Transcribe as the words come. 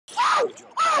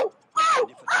Oh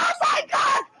my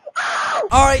God!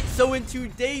 Alright, so in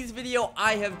today's video,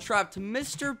 I have trapped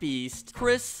MrBeast,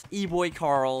 Chris, E-Boy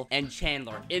Carl, and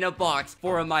Chandler in a box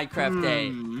for a Minecraft day.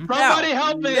 Somebody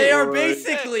help me! They are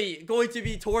basically going to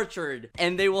be tortured,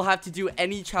 and they will have to do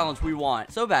any challenge we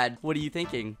want. So bad. What are you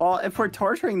thinking? Well, if we're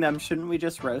torturing them, shouldn't we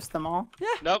just roast them all? Yeah.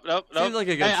 Nope. Seems like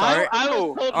a good start.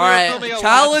 Alright,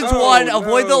 challenge one,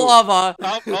 avoid the lava.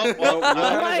 Hey,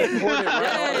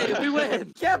 we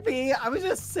win. Skeppy, I was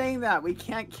just saying that we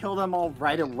can't kill them all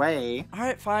right away.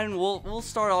 Alright, fine. We'll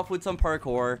start off with some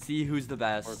parkour. See who's the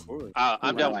best.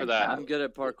 I'm down for that. I'm good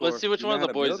at parkour. Let's see which one of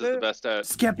the boys is the best at.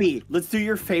 Skeppy, let's do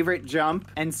your favorite jump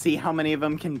and see how many of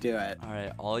them can do it.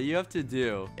 Alright, all you have to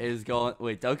do is go.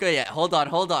 Wait, don't go yet. Hold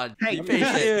on. Hey, Be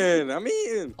patient. I'm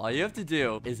eating. All you have to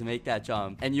do is make that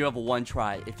jump, and you have one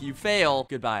try. If you fail,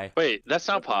 goodbye. Wait, that's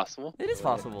not possible. It is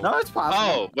possible. No, it's possible.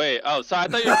 Oh, wait. Oh, so I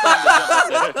thought you were trying to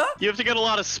jump up there. You have to get a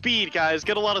lot of speed, guys.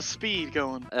 Get a lot of speed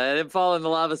going. I didn't fall in the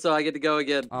lava, so I get to go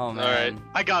again. Oh man. Alright.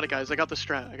 I got it, guys. I got the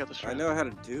strat. I know how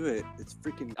to do it. It's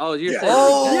freaking. Oh, you're saying.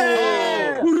 Oh!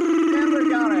 Yeah! Never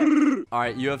got it.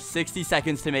 Alright, you have 60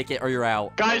 seconds to make it, or you're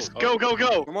out. Guys, go.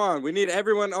 Come on, we need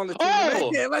everyone on the team. Oh! To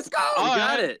make it. Let's go. All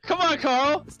got right. it. Come on,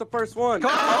 Carl. It's the first one. Oh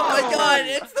my God!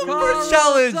 It's the Carl first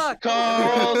challenge. sucks.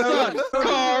 Carl sucks.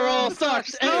 Carl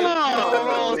sucks. Hey,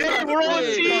 Carl Hey, sucks. we're on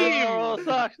Hey, team. Carl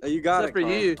sucks. Hey, you got Except it. for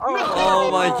you.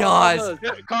 Oh my gosh.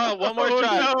 Carl, one more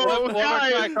try. no, One more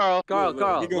guys. try, Carl. Carl,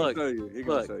 He gonna look. show you. He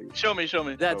gonna look. show you. Show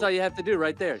me. That's all you have to do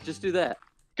right there. Just do that.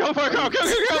 Go for it, Carl. Go.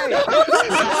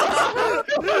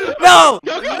 No!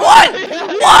 What?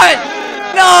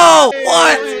 No!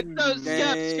 What?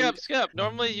 No, Skep.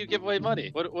 Normally you give away money.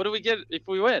 What do we get if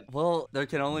we win? Well, there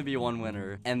can only be one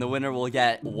winner, and the winner will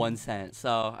get 1 cent.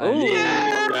 So. I Ooh. mean-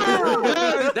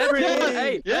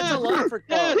 That's a lot for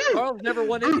Carl. Carl's never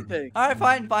won anything. All right,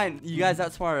 fine. You guys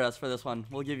outsmarted us for this one.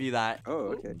 We'll give you that.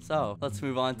 Oh, okay. So let's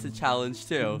move on to challenge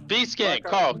 2. Beast Gang,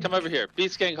 Carl, come over here.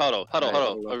 Beast Gang, huddle,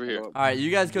 over here. All right,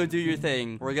 you guys go do your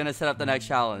thing. We're gonna set up the next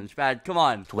challenge. Bad, come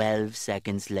on. 12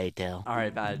 seconds later. All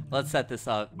right, Bad. Let's set this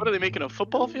up. What are they making, a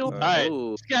football field? All right,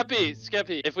 Ooh.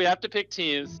 Skeppy. If we have to pick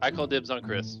teams, I call dibs on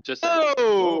Chris. Just.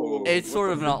 Oh! It's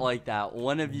sort of not like that.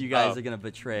 One of you guys are gonna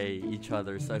betray each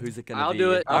other. So who's it gonna be? I'll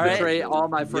do it. I'll All right. betray all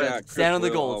my friends. Yeah, Stand on the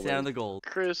Chris gold. will Stand on the gold.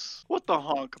 Chris, what the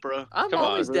honk, bro? I'm Come on,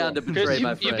 always bro. down to betray Chris,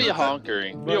 my you friends. be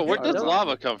honkering. Yo, where does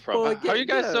lava come from? Well, How are you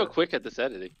guys so yeah. quick at this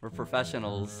editing? We're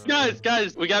professionals. Guys,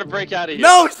 we gotta break out of here.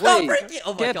 No, stop Wait, breaking!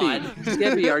 Oh my God.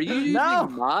 Skeppy, are you using No.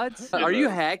 mods? Are you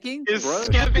hacking? Is Bro?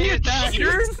 Skeppy a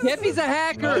cheater? Skeppy's a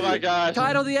hacker. Oh my gosh.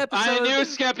 Title of the episode. I knew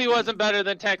Skeppy wasn't better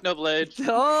than Technoblade.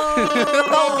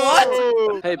 Oh.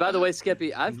 What? Hey, by the way,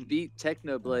 Skeppy, I've beat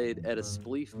Technoblade at a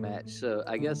spleef match, so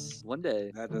I guess one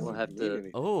day That we'll doesn't have mean to.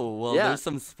 anything. Oh, well, Yeah. there's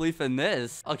some spleef in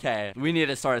this. Okay, we need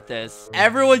to start this.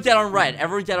 Everyone get on red.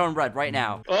 Everyone get on red right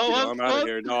now. Oh, I'm out of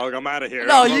here, dog. I'm out of here.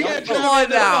 No, I'm you out. come on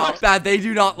now. Bad, they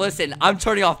do not listen. I'm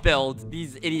turning off build.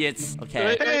 These idiots.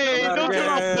 Okay. Hey, Come don't on, get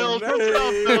off man. Bill. Don't get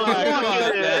off Bill. Come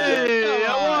on, Hey,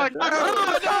 come I on.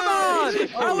 want. Come on!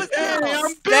 I was there.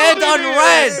 I'm Stand on building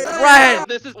red. it. Red.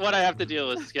 This is what I have to deal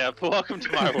with, Skep. Welcome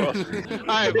to my world.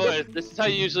 Alright, boys. This is how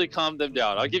you usually calm them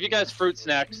down. I'll give you guys fruit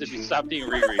snacks if you stop eating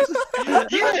Riri's.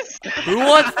 Yes! Who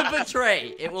wants to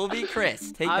betray? It will be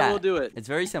Chris. Take that. I will do it. It's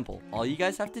very simple. All you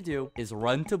guys have to do is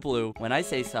run to blue when I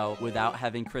say so without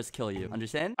having Chris kill you.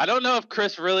 Understand? I don't know if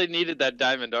Chris really needed that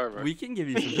diamond armor. We can give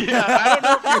you some. Yeah, I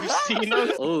don't know if you've seen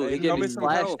us. Oh, Hey, he gave throw me some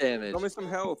splash health. damage. Throw me some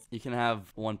health. You can have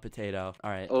 1 potato. All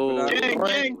right. Oh,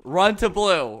 Gang. Run to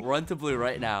blue. Run to blue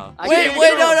right now. I Wait, can't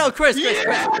wait, go. no, Chris.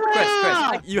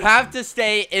 You have to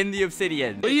stay in the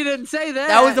obsidian. but you didn't say that.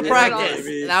 That was the Yeah, practice.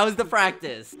 baby. That was the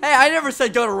practice. Hey, I never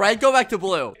said go to red. Go back to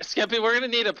blue. Skeppy, we're gonna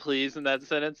need a please in that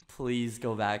sentence. Please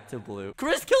go back to blue.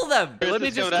 Chris, kill them. Let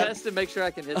me Chris, go just down. test and make sure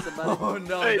I can hit somebody. Oh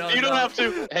no, Hey, no, you don't no. have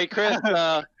to. Hey, Chris,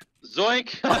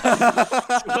 zoink.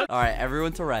 All right,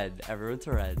 everyone to red. Everyone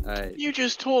to red. All right. You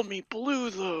just told me blue,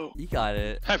 though. You got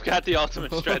it. I've got the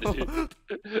ultimate strategy.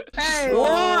 Hey,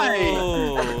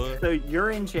 Whoa. So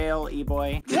you're in jail,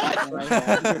 E-boy.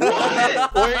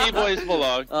 Where E-boys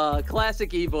belong.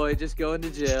 Classic E-boy, just going to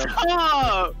jail.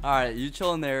 Stop! All right, you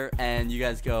chill in there, and you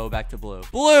guys go back to blue.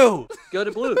 Blue. Go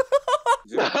to blue.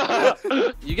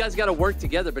 You guys got to work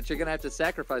together, but you're gonna have to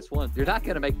sacrifice one. You're not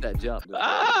gonna make that jump.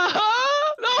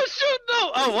 No, shoot,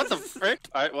 no. Oh, what the frick?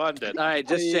 All right, well, I'm dead. All right,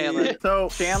 just Chandler. So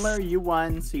Chandler, you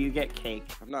won, so you get cake.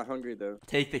 I'm not hungry though.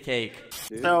 Take the cake.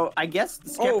 Dude. So I guess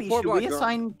Skeppy, four should we blocks.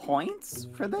 assign points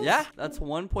for this? Yeah, that's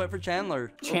 1 point for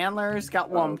Chandler. Chandler's got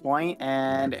 1 point,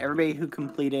 and everybody who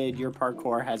completed your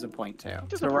parkour has a point too.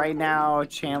 So right now,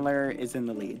 Chandler is in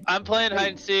the lead. I'm playing hide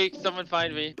and seek. Someone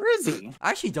find me. Where is he? I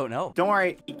actually don't know. Don't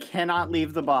worry, he cannot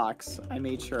leave the box. I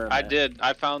made sure of I it. did.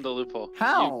 I found the loophole.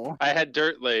 How? I had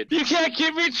dirt laid. You can't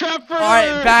keep me trapped forever. All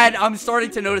right, Bad. I'm starting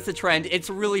to notice a trend. It's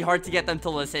really hard to get them to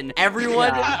listen.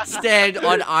 Everyone Yeah. stand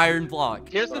on iron block.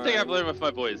 Here's the thing I've learned with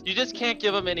my boys. You just can't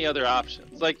give them any other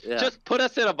options. Like, Yeah. just put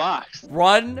us in a box.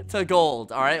 Run to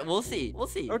gold. All right, we'll see. We'll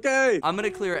see. Okay. I'm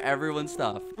gonna clear everyone's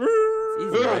stuff.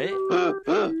 It's easy,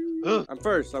 right? I'm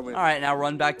first. I win. All right, now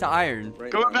run back to iron.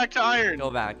 Right Going now. back to iron.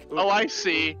 Go back. Oh, I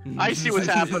see. I see what's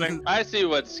happening. I see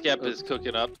what Skep is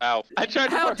cooking up. Ow. I tried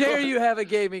to How parkour. dare you have a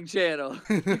gaming channel?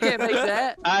 You can't make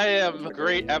that. I am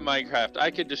great at Minecraft.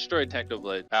 I could destroy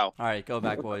Technoblade. Ow. All right, go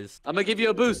back, boys. I'm gonna give you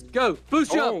a boost. Go,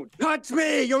 boost jump. Oh, touch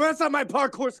me! You mess up my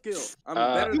parkour skill. I'm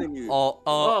better than you. Oh,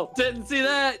 Oh, didn't see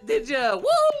that, did ya? Woo!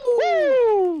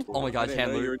 oh my God, I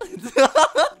didn't know you Chandler.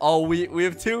 Oh, we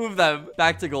have 2 of them.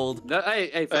 Back to gold. No,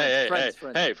 hey, friends,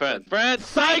 Hey, friends. friends.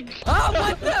 Psych! Oh,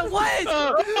 what the? What?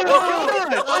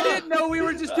 Oh, I didn't know we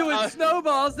were just doing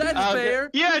snowballs. That's okay. fair.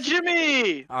 Yeah,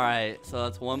 Jimmy. All right, so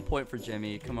that's 1 point for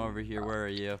Jimmy. Come over here. Where are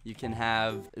you? You can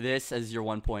have this as your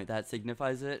 1 point. That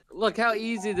signifies it. Look how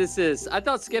easy this is. I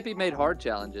thought Skeppy made hard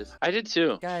challenges. I did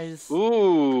too. Guys,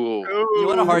 Ooh. you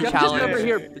want a hard I'm just challenge? over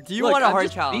here. Do you Look, want a I'm hard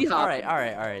just challenge? All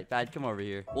bee-hopping. right. Bad, come over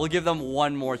here. We'll give them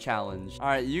 1 more challenge. All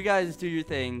right, you guys do your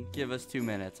thing. Give us 2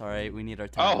 minutes. All right, we need our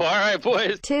Oh, time. all right,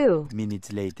 boys. 2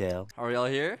 minutes later. Are we all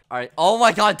here? All right. Oh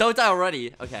my God, don't die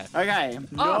already. Okay, Okay,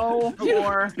 Oh, no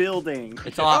more building.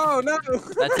 it's off. Oh no!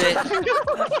 That's it.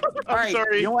 All right,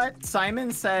 sorry. you know what?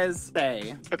 Simon says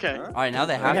stay. Okay. All right, now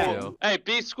they have Okay. to. Hey,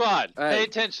 B Squad, All right. pay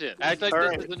attention. Act like All this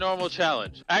right. is a normal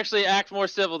challenge. Actually, act more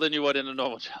civil than you would in a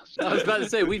normal challenge. I was about to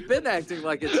say, we've been acting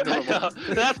like it's normal.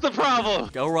 That's the problem.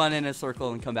 Go run in a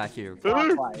circle and come back here.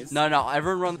 Clockwise. No,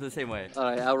 everyone run the same way. All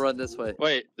right, I'll run this way.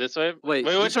 Wait, this way? Wait,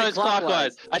 Wait, you which said way is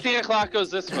clockwise? clockwise. I think a clock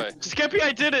goes this way. Skeppy,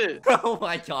 I did it. Oh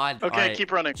my God. Okay, All right,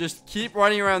 keep running. Just keep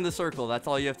running around the circle. That's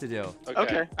all you have to do.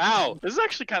 Okay. Ow. This is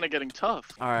actually kind of getting tough.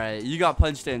 All right, you got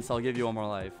punched in, so I'll give you 1 more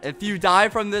life. If you die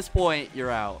from this point,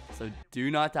 you're out. So do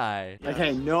not die.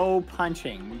 Okay, no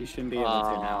punching. You shouldn't be able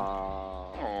to now.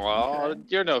 Oh,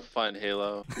 you're no fun,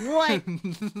 Halo. What?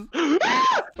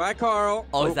 Bye, Carl.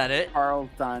 Oh, is that it? Carl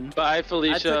done. Bye, I took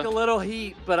Felicia. a little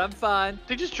heat, but I'm fine.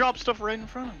 They just dropped stuff right in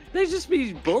front of me. They just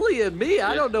be bullying me.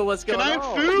 I don't know what's Can going I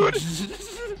on. have food?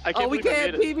 I can't Oh, we believe I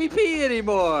can't made it. PvP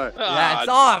anymore. Yeah, it's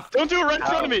Ah, off. Don't do it right in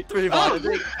front of me. 3 I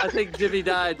bucks. think Jimmy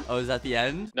died. Oh, is that the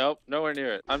end? Nope, nowhere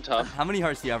near it. I'm tough. How many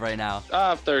hearts do you have right now?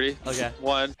 30. Okay.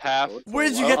 1, half. Where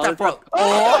did you get that from?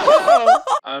 Oh!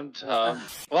 I'm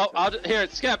tough. Well, here,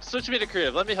 Skep, switch me to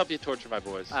creative. Let me help you torture my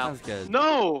boys. Sounds good.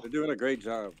 No. They're doing a great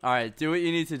job. All right, do what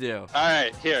you need to do. All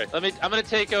right, here. I'm gonna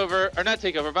take over, or not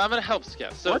take over, but I'm gonna help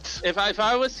Skep. So What? if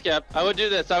I was Skep, I would do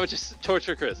this. I would just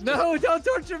torture Chris. No, don't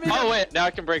torture me. Oh wait, now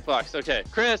I can break blocks. Okay,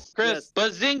 Chris, Yes.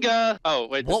 bazinga! Oh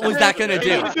wait, What this was is- that gonna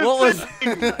do? What was?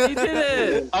 He did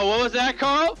it. Oh, what was that,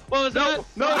 Carl? What was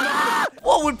that?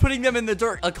 What would putting them in the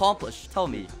dirt accomplish? Tell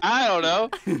me. I don't know.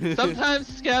 Sometimes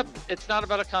Skep, it's not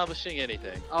about accomplishing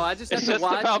anything. Oh, I just have It's to just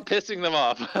watch. about pissing them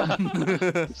off.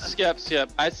 Skep.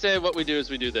 I say what we do is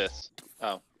we do this.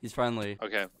 Oh, He's friendly.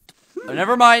 okay. Oh,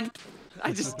 never mind.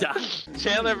 I just died.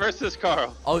 Chandler versus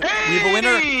Carl. Oh, we have a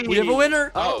winner. We have a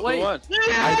winner. Oh, wait. who won?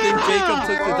 I think Jacob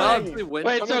took the dub. Actually went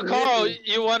Wait, from so a Carl, mid-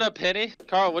 you won a penny?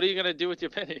 Carl, what are you gonna do with your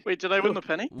penny? Wait, did I win the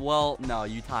penny? Well, no,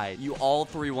 you tied. You all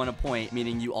 3 won a point,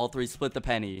 meaning you all 3 split the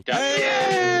penny.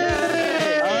 I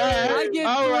get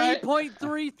All right.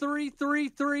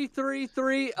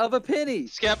 3.33333 of a penny.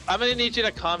 Skep, I'm gonna need you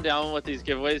to calm down with these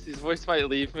giveaways. These boys might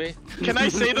leave me. Can I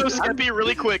say though, Skeppy,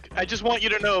 really quick? I just want you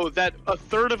to know that a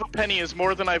third of a penny is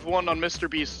more than I've won on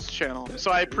MrBeast's channel.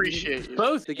 So I appreciate you.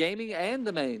 Both the gaming and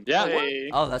the main. Yeah. Hey.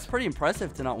 Oh, that's pretty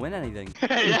impressive to not win anything.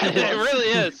 Yeah, it really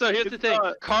is. So here's the It's thing.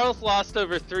 not. Carl's lost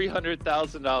over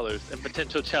 $300,000 in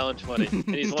potential challenge money,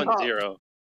 and he's won Stop. 0.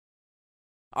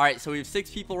 All right, so we have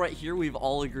 6 people right here. We've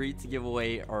all agreed to give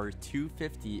away our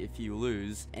 $250 if you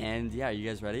lose. And yeah, you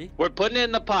guys ready? We're putting it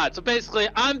in the pot. So basically,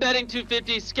 I'm betting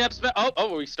 250. Skep's bet. Oh, are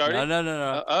we starting?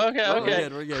 No. Okay, No, okay.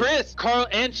 we're good. Chris, Carl,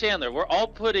 and Chandler, we're all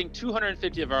putting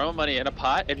 250 of our own money in a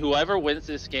pot, and whoever wins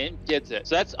this game gets it.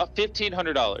 So that's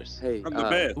 $1,500. Hey, I'm the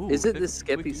best. Ooh, isn't 50 this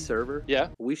Skeppy quickie. server? Yeah.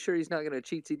 We sure he's not gonna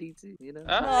cheatsy deetsy, you know?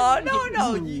 Uh,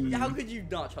 No. How could you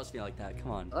not trust me like that?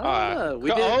 Come on. I don't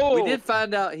know. We did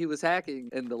find out he was hacking,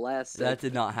 and in the last That second.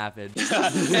 did not happen.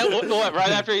 And what, right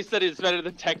after he said he was better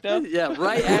than Techno? Yeah,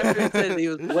 right after he said he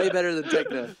was way better than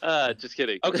Techno. Just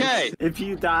kidding. Okay, If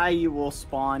you die, you will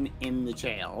spawn in the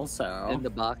jail. So In the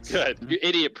box. good. You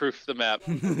idiot-proofed the map.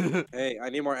 Hey, I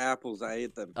need more apples. I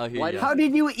ate them. Oh, here Why you did- go. how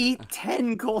did you eat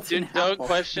 10 golden Dude, don't apples?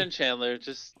 question Chandler.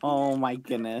 Just Oh my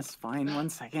goodness. Fine, 1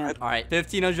 second. All right,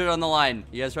 1,500 on the line.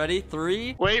 You guys ready?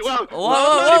 3. Wait, whoa. Whoa, I'm whoa,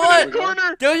 not whoa, even in the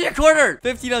corner. Do your corner.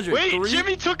 1,500. Wait, 3.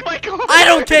 Jimmy took my corner. I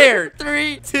don't care.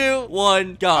 3, 2,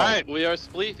 1, go. all right. We are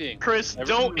spleefing. Chris,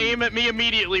 don't aim at me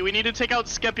immediately. We need to take out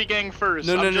Skeppy Gang first.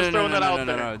 No, no, I'm no, just no, throwing no, that no, out no,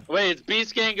 there. no. Wait, is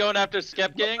Beast Gang going after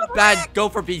Skep Gang? Bad, go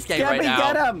for Beast Gang Skeppy, right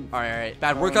now. get him. All right.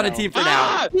 Bad, work Oh, on a no. team for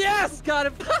Ah! Yes, got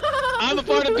him. I'm a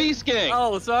part of Beast Gang.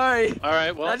 Oh, sorry. All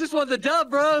right. Well, I just want the dub,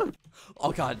 bro.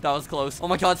 Oh god, that was close. Oh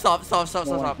my god, stop, stop, stop, Oh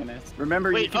stop, my stop. goodness. Remember,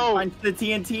 you Wait, can oh. punch the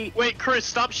TNT. Wait, Chris,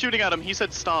 stop shooting at him. He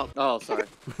said stop. Oh, sorry.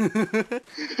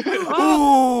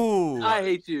 Ooh! I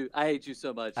hate you. I hate you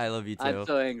so much. I love you too. I'm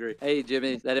so angry. Hey,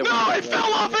 Jimmy, that didn't No, work. I out well.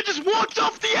 fell off. I just walked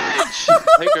off the edge.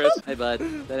 hey, Chris. Hey, bud,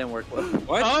 that didn't work well.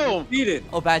 What? Oh. Defeated.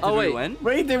 Oh, Bad, did Oh, we wait. win?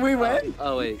 Wait, did we win?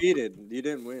 Oh, wait. Defeated. You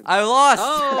didn't win. I lost.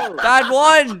 Oh. Bad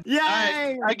won. Yay!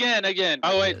 All right. Again.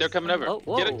 Oh wait, they're coming over. Oh,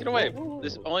 whoa, Get away. whoa, whoa.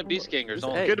 This only Beast Gangers.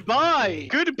 Only. Hey. Goodbye.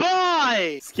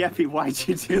 Goodbye. Skeppy, why'd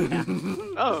you do that?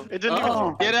 Oh, it didn't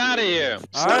Oh. Get out of here.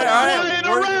 All right, all right.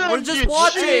 flying We're around, just you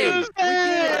watching. cheaters.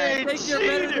 Hey, take your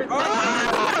better cheater. than-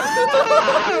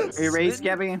 Are you ready,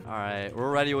 Skeppy? All right,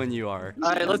 we're ready when you are.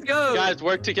 All right, let's go. Guys,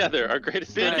 work together. Our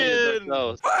greatest Begin. enemies are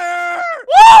those.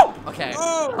 Okay.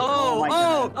 Oh,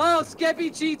 my oh,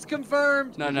 Skeppy cheats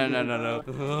confirmed. No.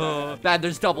 Bad,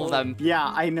 there's double them.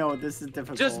 Yeah, I know. This is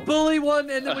difficult. Just bully one,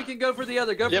 and then we can go for the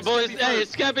other. Go for Yeah, boys. Skeppy Hey,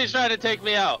 first. Skeppy's trying to take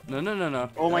me out. No.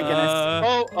 Oh my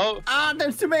goodness. Oh. Ah,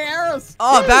 there's too many arrows.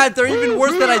 Oh, Bad, they're even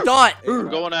worse than I thought. We're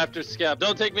going after Skep.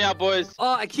 Don't take me out, boys.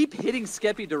 Oh, I keep hitting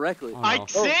Skeppy directly. Oh, I no.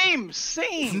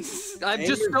 same. I'm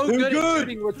just you're so too good at good.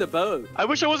 shooting with the bow. I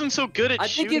wish I wasn't so good at I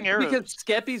think shooting it's arrows. because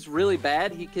Skeppy's really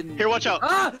bad. He can. Here, watch out.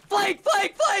 Ah, flank! Oh,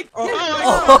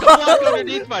 I can walk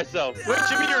underneath myself. Wait,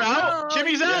 Jimmy, you're out.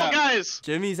 Jimmy's out, Yeah. guys.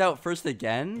 Jimmy's out first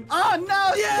again. Oh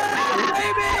no!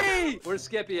 Yeah, baby! Where's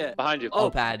Skeppy at? Behind you. Oh,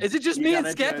 Bad. Is it just You me and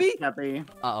gotta do Skeppy? it, Skeppy.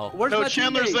 Uh-oh. Where's No, my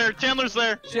Chandler's teammate? there. Chandler's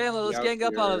there. Chandler, let's Yep, gang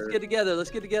up on him. you're- Let's get together. Let's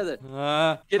get together. Get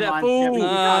Come that on, fool. Skeppy, you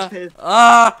got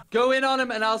this. Go in on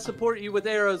him, and I'll support you with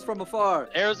arrows from afar.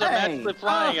 Arrows are Hey. magically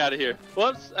flying out of here.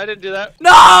 Whoops, I didn't do that.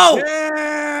 No!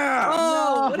 Yeah!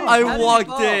 Oh, what is- I how did he walked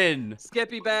fall? in.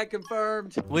 Skeppy bad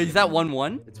confirmed. Wait, is that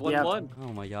 1-1? It's Yep. 1-1.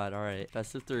 Oh my god, alright.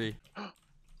 Best of 3.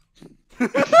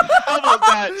 How about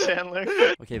that, Chandler?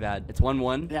 Okay, Bad. It's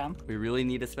 1-1. Yeah. We really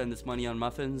need to spend this money on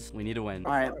muffins. We need to win.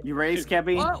 All right, you ready,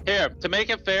 Skeppy? Oh, Here, to make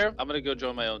it fair, I'm gonna go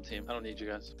join my own team. I don't need you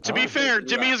guys. To be fair,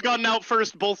 Jimmy has gotten out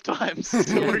first both times.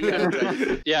 So we're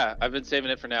good. Yeah, I've been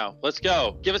saving it for now. Let's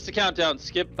go. Give us the countdown.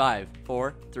 Skip. 5,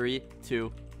 4, 3,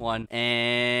 2, 1,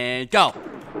 and go!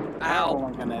 Oh ow.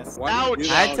 my goodness. Why did you Ouch.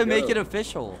 do I had that? to make Go. it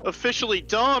official. Officially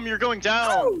dumb. You're going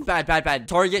down. Bad.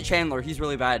 Target Chandler. He's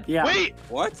really bad. Yeah. Wait.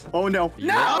 What? Oh no.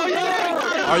 Yeah. Oh, yeah.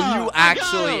 Are you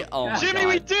actually? Oh my Jimmy, god.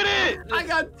 we did it. I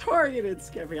got targeted,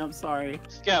 Skeppy. I'm sorry.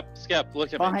 Skep,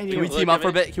 look at me. Behind Can you. we team up for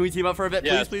a bit? Can we team up for a bit?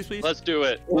 Yes. Please. Let's do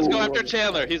it. Let's go after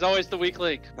Chandler. He's always the weak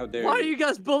link. How dare Why are you? you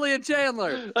guys bullying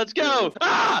Chandler? Let's go.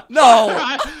 Ah! No!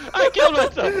 I killed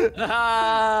myself.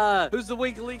 Ah, who's the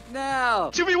weak link now?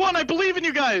 2v1. I believe in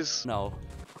you guys. No.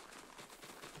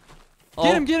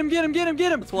 Get him, get him, get him, get him,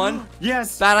 get him. That's one.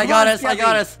 Yes. Bad, I Come got on, us. I Skeppy.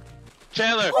 got us.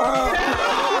 Chandler.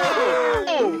 Oh.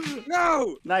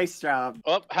 No! Nice job.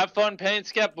 Well, have fun paying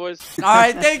Skep, boys. All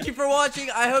right, thank you for watching.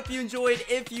 I hope you enjoyed.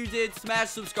 If you did, smash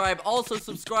subscribe. Also,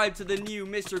 subscribe to the new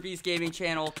MrBeast Gaming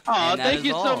channel. Aw, And that thank is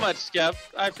you all. so much, Skep.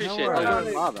 I appreciate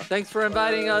worries. that. Thanks for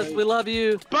inviting us. We love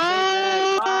you.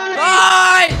 Bye.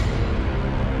 Bye!